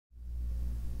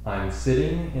I'm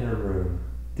sitting in a room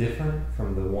different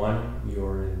from the one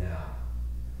you're in now.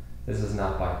 This is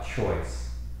not by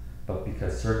choice, but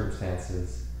because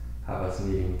circumstances have us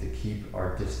needing to keep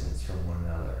our distance from one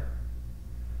another.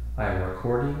 I am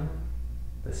recording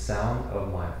the sound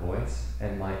of my voice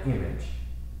and my image,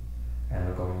 and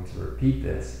I'm going to repeat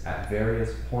this at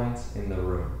various points in the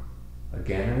room,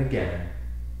 again and again,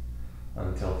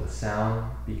 until the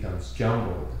sound becomes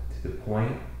jumbled to the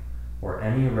point where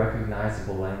any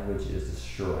recognizable language is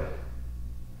destroyed.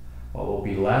 What will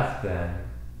be left then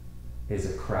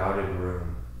is a crowded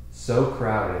room, so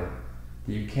crowded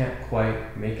that you can't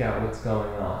quite make out what's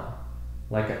going on,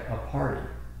 like a party.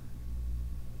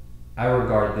 I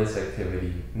regard this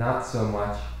activity not so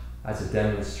much as a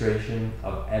demonstration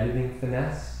of editing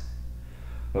finesse,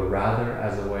 but rather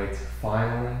as a way to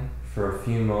finally, for a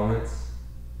few moments,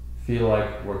 feel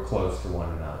like we're close to one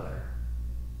another.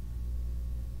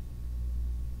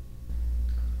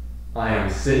 I am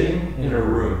sitting in a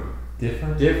room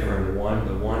different from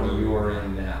the one you are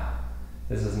in now.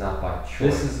 This is not by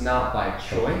choice.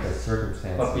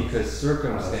 But because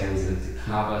circumstances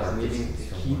have us needing to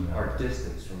keep our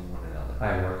distance from one another.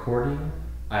 I am recording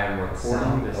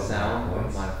the sound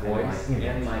of my voice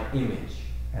and my image.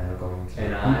 And I'm going to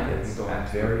repeat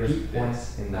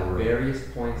this at various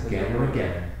points in the room,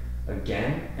 again and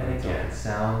again, until the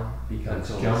sound becomes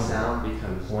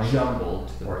jumbled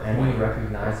to the point any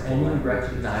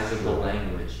recognizable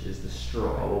language is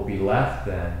destroyed. What will be left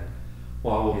then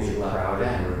is a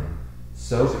crowded room.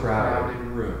 So crowded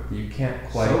you can't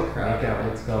quite make out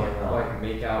what's going on,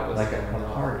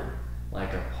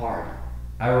 like a party.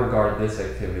 I regard this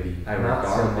activity not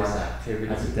so much as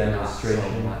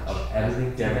a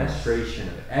demonstration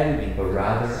of editing finesse, but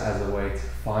rather as a way to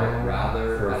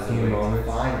finally, for a few moments,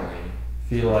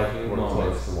 feel like we're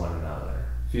close to one another.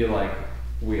 Feel like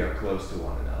we are close to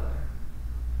one another.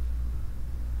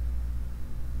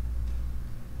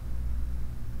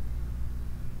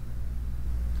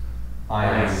 I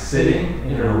am sitting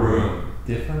in a room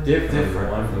different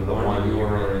from the one you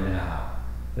are in now.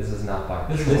 This is not by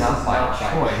choice,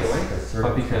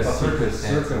 but because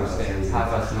circumstances have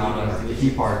us needing to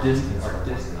keep our distance from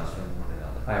one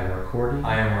another. I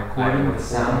am recording the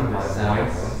sound of my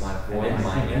voice and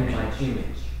my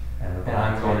image. And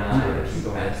I'm going to repeat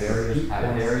at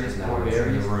various points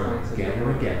in the room, again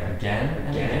and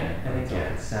again,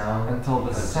 until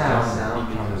the sound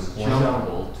becomes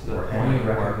jumbled to the point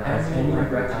where any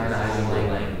recognizable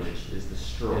language is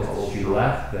destroyed. What will be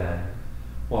left then?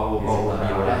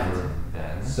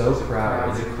 So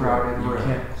crowded you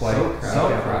can't quite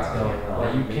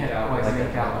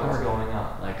make out what's going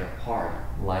on, like a party.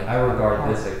 I regard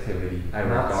this activity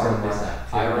not so much as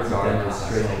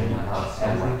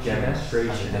a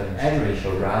demonstration of editing,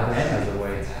 but rather as a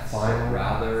way to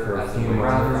finally, for a few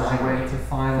moments, feel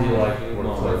like we're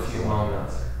close to one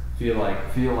another. Feel like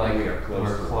we are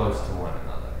close to one another.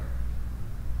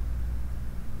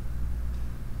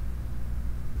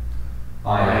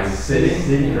 I am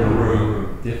sitting in a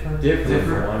room different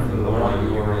from the one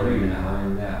you are in now.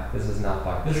 This is not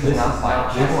by choice,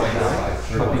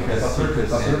 but because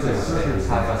circumstances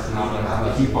have us needing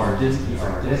to keep our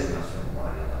distance from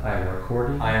one another. I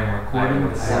am recording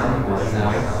the sound of my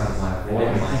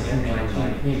voice and my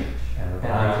image. And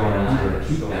I'm going to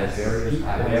repeat this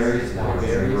at various points in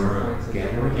the room, again,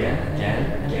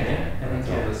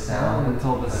 until the sound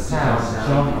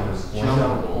becomes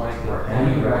jumbled where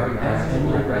any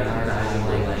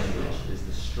recognizable language is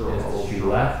destroyed. What will be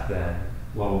left then?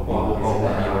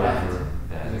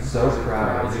 So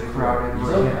crowded you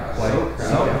can't quite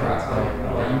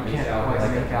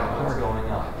make out what's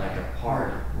going on, like a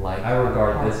party. I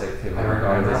regard this activity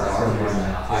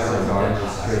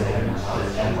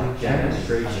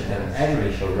demonstration of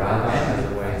editing, but rather as a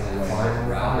way to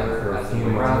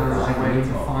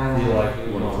finally feel like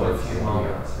we're close to one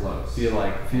another. Feel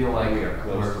like we are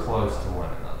close to one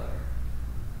another.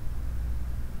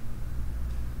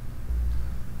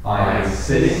 I am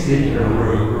sitting in a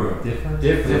room different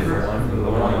from the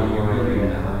one you are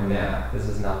in now. This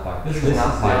is not by choice,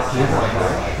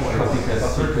 but because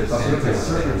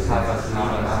circumstances have us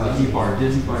needing to keep our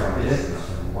distance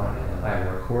from one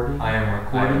another. I am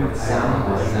recording the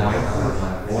sound of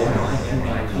my voice and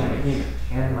my image.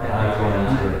 And I'm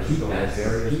going to repeat this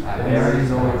at various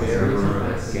points in the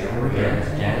room, again,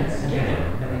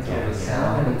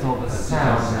 until the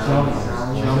sound jumbles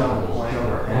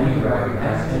where any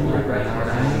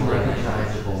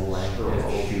recognizable language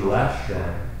will be left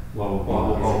then. What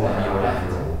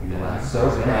will be So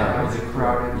crowded. It's a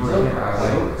crowded room.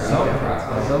 So crowded.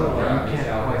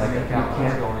 You can't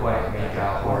quite make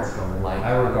out what's going on. I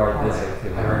regard this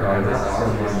activity. I regard this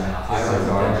as a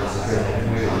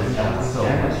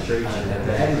demonstration that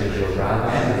the individual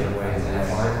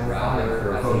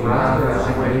rather as a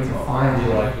way to find to find you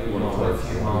like you want to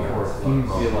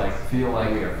feel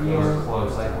like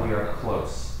we are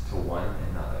close to one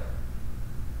another.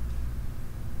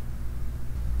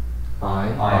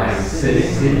 I am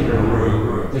sitting in a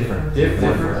room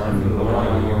different from the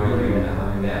one you are in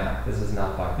now. This is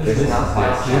not by choice.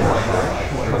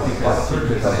 Because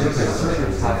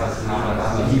circumstances have us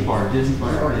keep our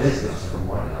distance from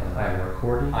one another.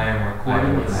 I am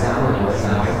recording the sound of my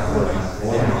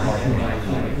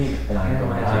and I'm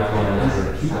going to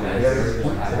repeat that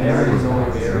very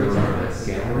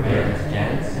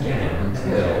again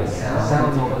until the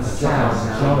sound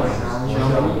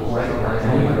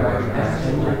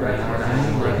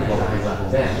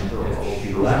then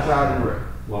you left out of the room.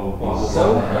 So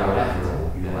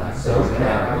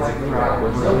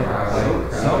crowded.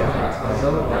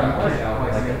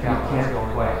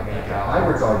 I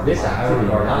regard this activity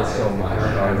not so much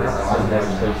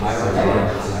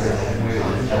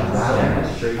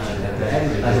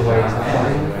as a way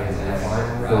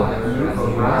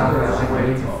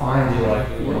to find you like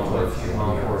you want to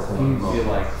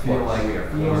feel like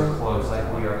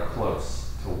we are close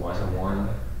to one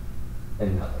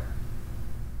another.